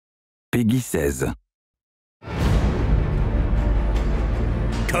Peggy 16.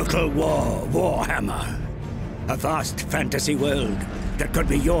 Total War Warhammer. A vast fantasy world that could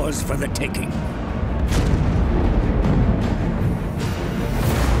be yours for the taking.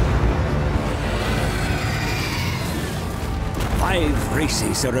 Five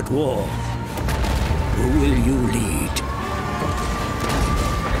races are at war. Who will you lead?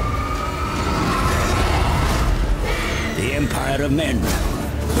 The Empire of Men.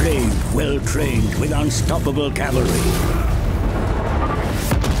 Brave, well-trained, with unstoppable cavalry.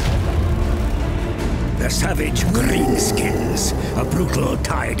 The savage greenskins, a brutal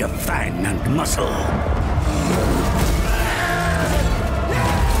tide of fang and muscle.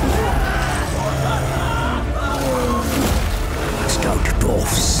 Stout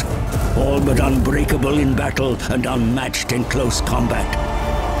dwarfs, all but unbreakable in battle and unmatched in close combat.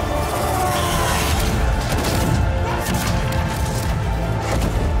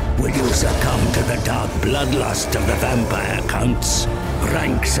 Will you succumb to the dark bloodlust of the vampire counts?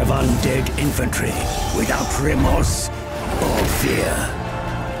 Ranks of undead infantry, without remorse or fear.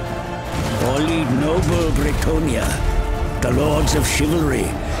 Or lead noble Bretonia, the lords of chivalry,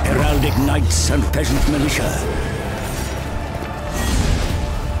 heraldic knights and peasant militia.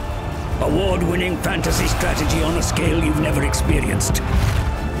 Award-winning fantasy strategy on a scale you've never experienced.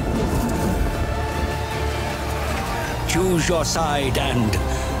 Choose your side and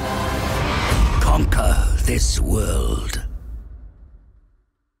conquer this world.